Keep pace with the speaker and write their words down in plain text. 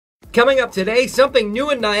Coming up today, something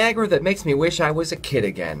new in Niagara that makes me wish I was a kid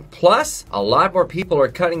again. Plus, a lot more people are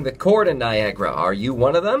cutting the cord in Niagara. Are you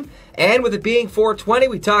one of them? And with it being 420,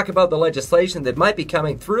 we talk about the legislation that might be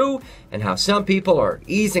coming through and how some people are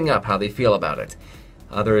easing up how they feel about it.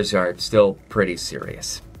 Others are still pretty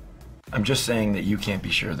serious. I'm just saying that you can't be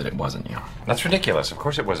sure that it wasn't you. That's ridiculous. Of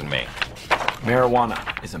course it wasn't me.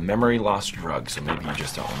 Marijuana is a memory loss drug, so maybe you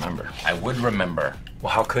just don't remember. I would remember.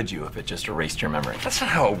 Well, how could you if it just erased your memory? That's not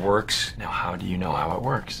how it works. Now, how do you know how it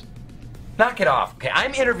works? Knock it off, okay?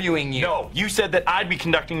 I'm interviewing you. No, you said that I'd be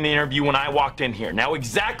conducting the interview when I walked in here. Now,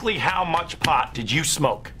 exactly how much pot did you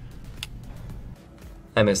smoke?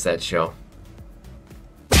 I miss that show.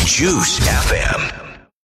 Juice FM.